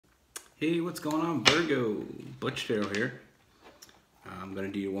Hey, what's going on, Virgo? Butch Tarot here. I'm going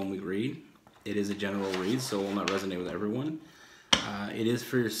to do your 1 week read. It is a general read, so it will not resonate with everyone. It is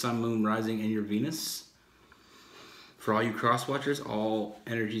for your Sun, Moon, Rising, and your Venus. For all you cross watchers, all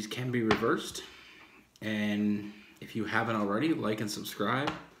energies can be reversed. And if you haven't already, like and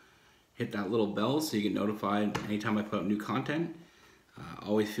subscribe. Hit that little bell so you get notified anytime I put up new content.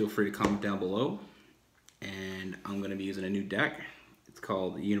 Always feel free to comment down below. And I'm going to be using a new deck. It's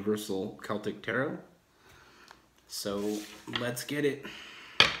called Universal Celtic Tarot. So let's get it.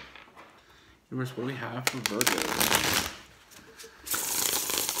 Universe, what do we have for Virgo?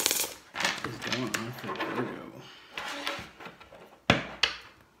 What is going on for Virgo?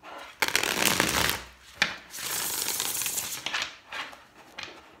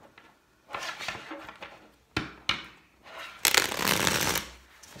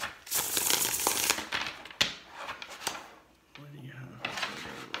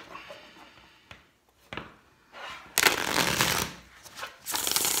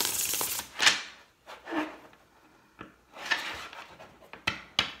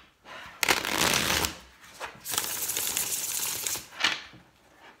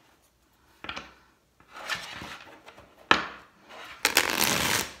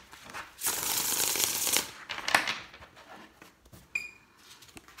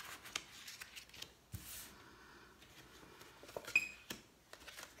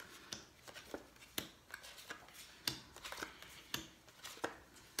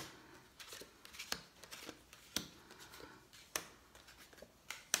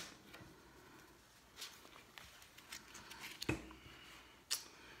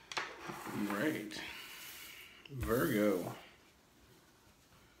 Right, Virgo.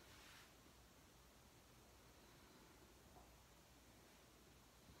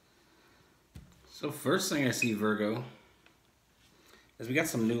 So first thing I see, Virgo, is we got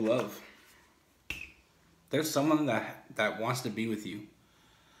some new love. There's someone that wants to be with you.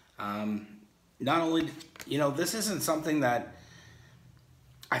 Not only, this isn't something that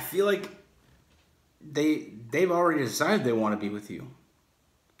I feel like they've already decided they want to be with you.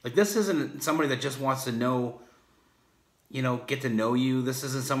 Like, this isn't somebody that just wants to know, get to know you. This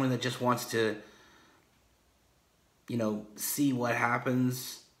isn't somebody that just wants to, see what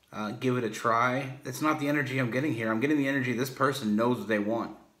happens, give it a try. That's not the energy I'm getting here. I'm getting the energy this person knows what they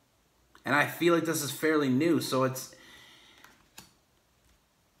want. And I feel like this is fairly new, so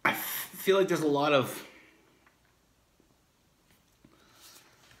I feel like there's a lot of,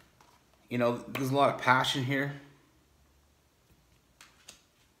 there's a lot of passion here.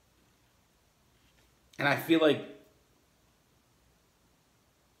 And I feel like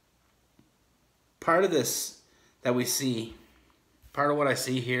part of this that we see, part of what I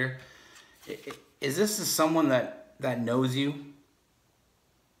see here, is this is someone that knows you.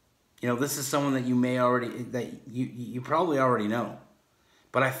 This is someone that you may already, that you probably already know.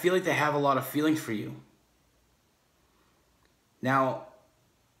 But I feel like they have a lot of feelings for you. Now,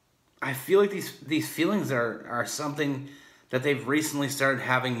 I feel like these feelings are something that they've recently started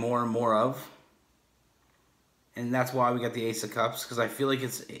having more and more of. And that's why we got the Ace of Cups, because I feel like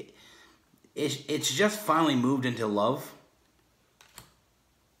it's just finally moved into love.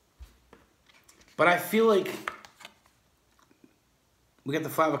 But I feel like we got the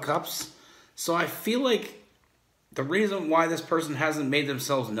Five of Cups. So I feel like the reason why this person hasn't made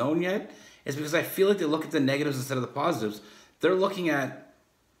themselves known yet is because I feel like they look at the negatives instead of the positives. They're looking at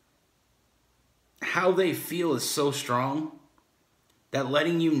how they feel is so strong that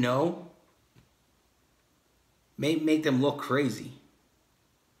letting you know may make them look crazy.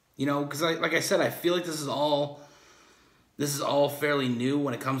 Because like I said, I feel like this is all fairly new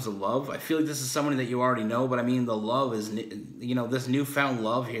when it comes to love. I feel like this is somebody that you already know, but I mean, the love is, this newfound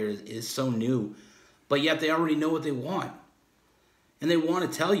love here is so new, but yet they already know what they want, and they want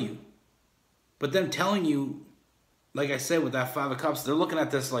to tell you. But them telling you, like I said, with that Five of Cups, they're looking at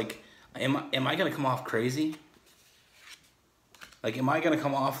this like, am I going to come off crazy? Like, am I going to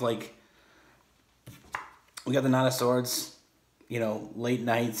come off like, we got the Nine of Swords, late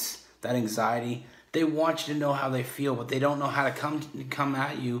nights, that anxiety. They want you to know how they feel, but they don't know how to come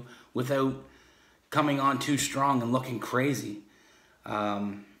at you without coming on too strong and looking crazy.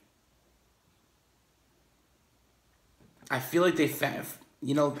 I feel like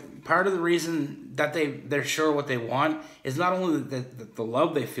part of the reason that they're sure what they want is not only the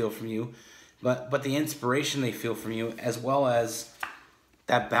love they feel from you, but the inspiration they feel from you, as well as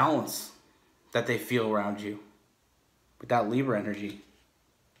that balance that they feel around you with that Libra energy.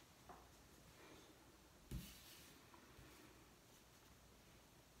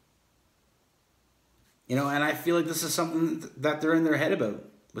 And I feel like this is something that they're in their head about.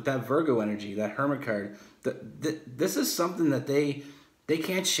 with that Virgo energy, that Hermit card. This is something that they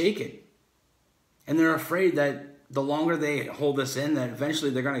can't shake it. And they're afraid that the longer they hold this in, that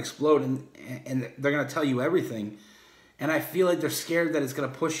eventually they're going to explode and they're going to tell you everything. And I feel like they're scared that it's going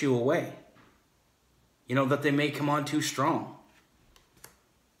to push you away. You know, that they may come on too strong.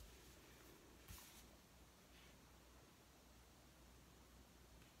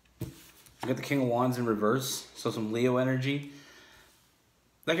 You got the King of Wands in reverse, so some Leo energy.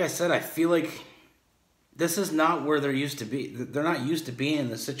 Like I said, I feel like this is not where they're used to be. They're not used to being in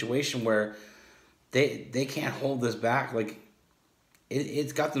the situation where they can't hold this back. Like,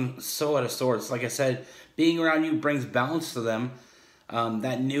 it's got them so out of sorts. Like I said, being around you brings balance to them.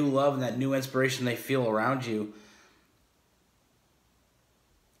 That new love and that new inspiration they feel around you.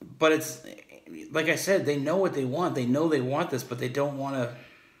 But it's, like I said, they know what they want. They know they want this, but they don't want to...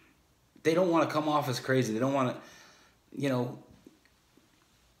 They don't want to come off as crazy. They don't want to, you know...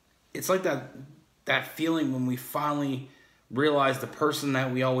 It's like that feeling when we finally realized the person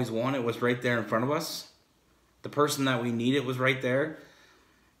that we always wanted was right there in front of us. The person that we needed was right there.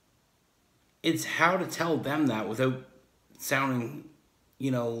 It's how to tell them that without sounding,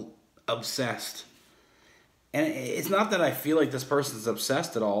 you know, obsessed. And it's not that I feel like this person's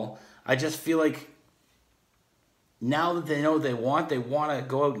obsessed at all. I just feel like now that they know what they want to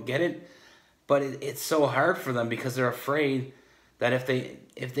go out and get it. But it's so hard for them because they're afraid that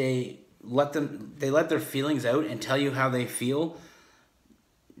if they let their feelings out and tell you how they feel,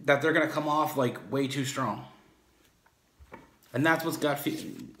 that they're going to come off like way too strong. And that's what's got,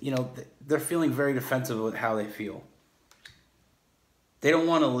 you know, they're feeling very defensive with how they feel. They don't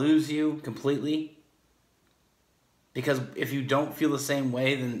want to lose you completely, because if you don't feel the same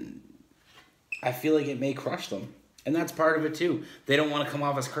way, then I feel like it may crush them. And that's part of it too. They don't want to come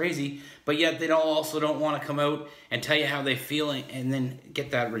off as crazy, but yet they also don't want to come out and tell you how they feel and then get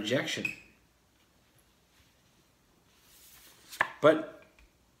that rejection. But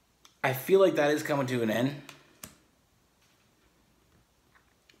I feel like that is coming to an end,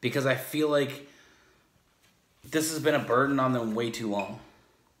 because I feel like this has been a burden on them way too long.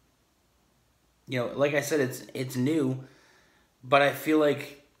 You know, like I said, it's new, but I feel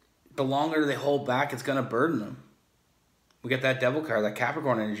like the longer they hold back, it's going to burden them. We get that Devil card, that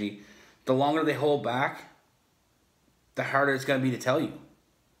Capricorn energy. The longer they hold back, the harder it's going to be to tell you,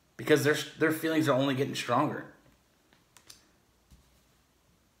 because their feelings are only getting stronger.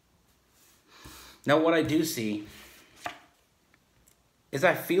 Now, what I do see is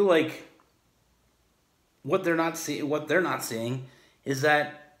I feel like what they're not seeing is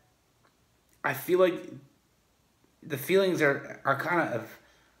that I feel like the feelings are kind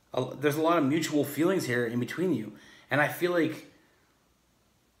of, there's a lot of mutual feelings here in between you. And I feel like,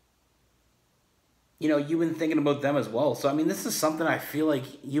 you know, you've been thinking about them as well. So, I mean, this is something I feel like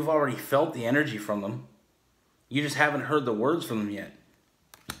you've already felt the energy from them. You just haven't heard the words from them yet.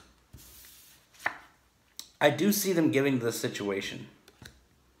 I do see them giving to the situation.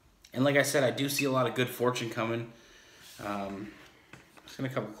 And like I said, I do see a lot of good fortune coming. Just gonna a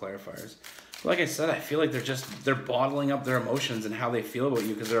couple clarifiers. But like I said, I feel like they're bottling up their emotions and how they feel about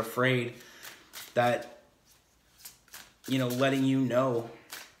you, because they're afraid that, you know, letting you know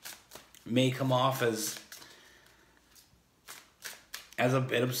may come off as a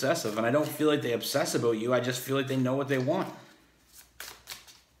bit obsessive. And I don't feel like they obsess about you. I just feel like they know what they want.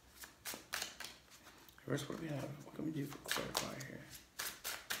 First, what do we have? What can we do for clarify here?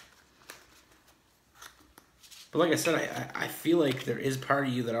 But like I said, I feel like there is part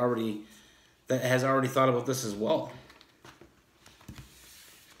of you that has already thought about this as well.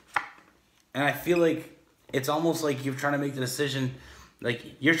 And I feel like it's almost like you're trying to make the decision, like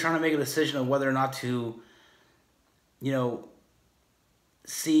you're trying to make a decision of whether or not to, you know,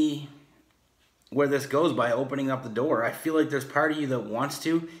 see where this goes by opening up the door. I feel like there's part of you that wants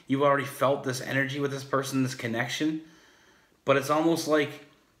to. You've already felt this energy with this person, this connection. But it's almost like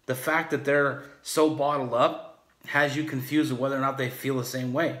the fact that they're so bottled up has you confused with whether or not they feel the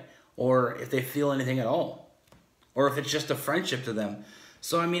same way, or if they feel anything at all, or if it's just a friendship to them.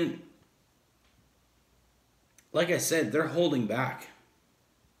 So, I mean, like I said, they're holding back.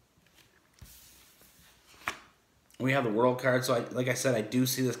 We have the World card, so like I said, I do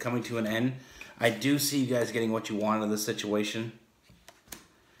see this coming to an end. I do see you guys getting what you want in this situation.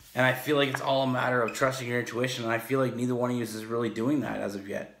 And I feel like it's all a matter of trusting your intuition, and I feel like neither one of you is really doing that as of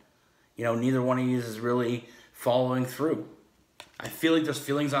yet. You know, neither one of you is really following through. I feel like there's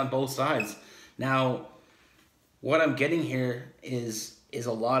feelings on both sides. Now, what I'm getting here is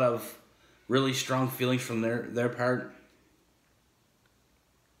a lot of really strong feelings from their part.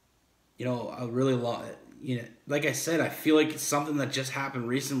 You know, like I said, I feel like it's something that just happened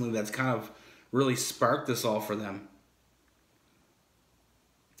recently that's kind of really sparked this all for them.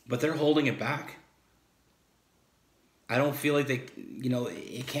 But they're holding it back. I don't feel like they,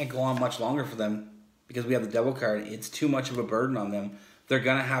 it can't go on much longer for them because we have the Devil card. It's too much of a burden on them. They're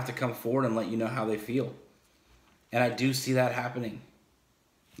going to have to come forward and let you know how they feel. And I do see that happening.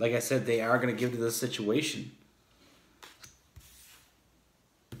 Like I said, they are going to give to this situation.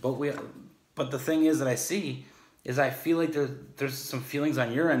 But the thing is that I see is I feel like there's some feelings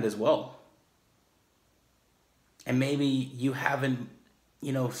on your end as well. And maybe you haven't,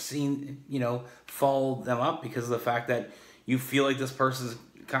 seen, followed them up because of the fact that you feel like this person's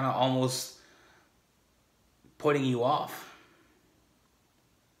kind of almost putting you off.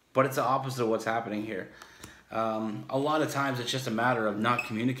 But it's the opposite of what's happening here. A lot of times it's just a matter of not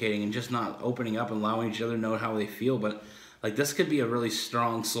communicating and just not opening up and allowing each other to know how they feel. But like this could be a really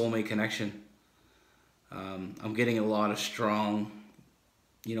strong soulmate connection. I'm getting a lot of strong,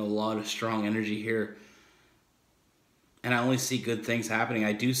 energy here. And I only see good things happening.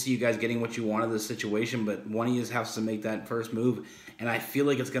 I do see you guys getting what you want out of this situation, but one of you has to make that first move. And I feel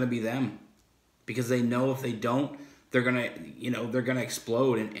like it's going to be them. Because they know if they don't, they're going to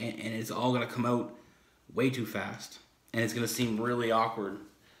explode. And it's all going to come out way too fast. And it's going to seem really awkward.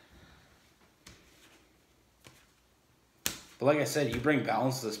 But like I said, you bring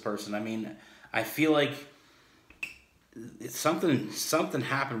balance to this person. I mean, I feel like it's something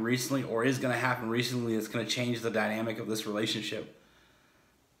happened recently or is going to happen recently that's going to change the dynamic of this relationship.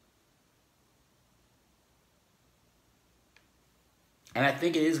 And I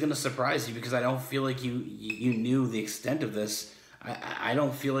think it is going to surprise you because I don't feel like you knew the extent of this. I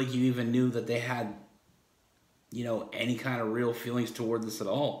don't feel like you even knew that they had, any kind of real feelings toward this at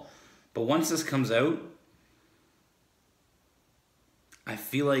all. But once this comes out, I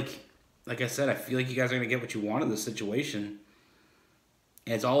feel like I said, I feel like you guys are going to get what you want in this situation.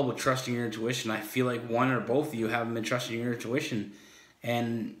 And it's all about trusting your intuition. I feel like one or both of you haven't been trusting your intuition.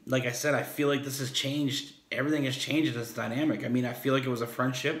 And like I said, I feel like this has changed. Everything has changed in this dynamic. I mean, I feel like it was a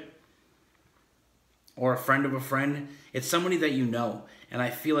friendship or a friend of a friend. It's somebody that you know. And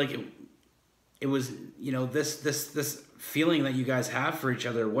I feel like it was, this feeling that you guys have for each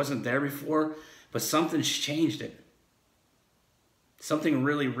other wasn't there before, but something's changed it. Something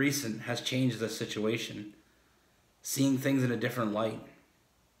really recent has changed the situation. Seeing things in a different light.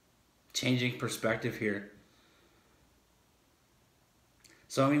 Changing perspective here.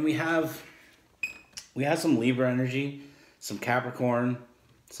 So, I mean, we have some Libra energy, some Capricorn,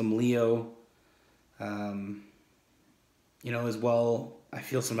 some Leo, as well. I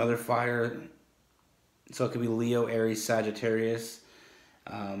feel some other fire. So it could be Leo, Aries, Sagittarius.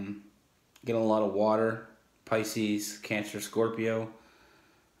 Getting a lot of water. Pisces, Cancer, Scorpio.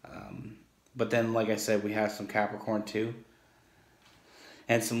 But then, like I said, we have some Capricorn too.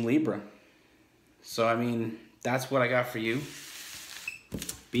 And some Libra. So, I mean, that's what I got for you.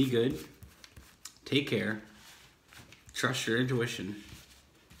 Be good. Take care. Trust your intuition.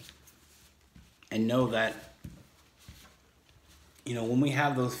 And know that, when we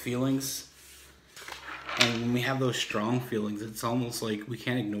have those feelings, and when we have those strong feelings, it's almost like we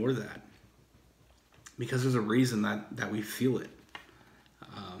can't ignore that. Because there's a reason that we feel it.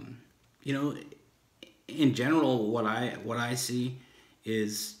 In general, what I see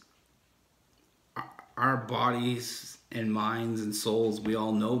is our bodies and minds and souls, we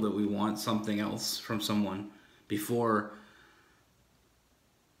all know that we want something else from someone before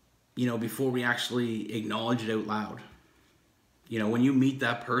we actually acknowledge it out loud. When you meet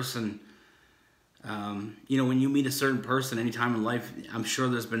that person, when you meet a certain person anytime in life, I'm sure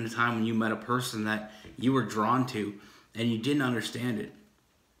there's been a time when you met a person that you were drawn to and you didn't understand it.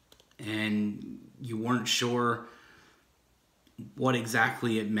 And you weren't sure what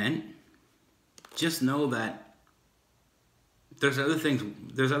exactly it meant. Just know that there's other things,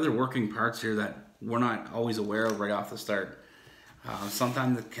 there's other working parts here that we're not always aware of right off the start.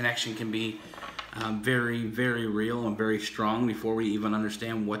 Sometimes the connection can be very, very real and very strong before we even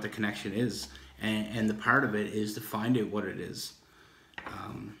understand what the connection is. And the part of it is to find out what it is.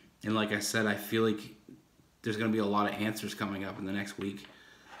 And like I said, I feel like there's going to be a lot of answers coming up in the next week.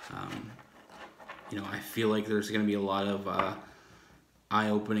 I feel like there's going to be a lot of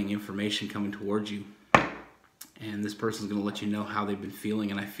eye-opening information coming towards you. And this person's going to let you know how they've been feeling.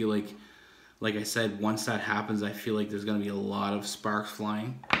 And I feel like I said, once that happens, I feel like there's going to be a lot of sparks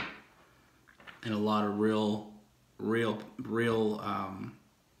flying. And a lot of real,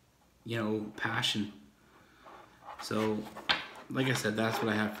 passion. So, like I said, that's what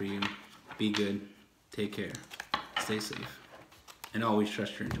I have for you. Be good. Take care. Stay safe. And always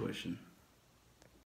trust your intuition.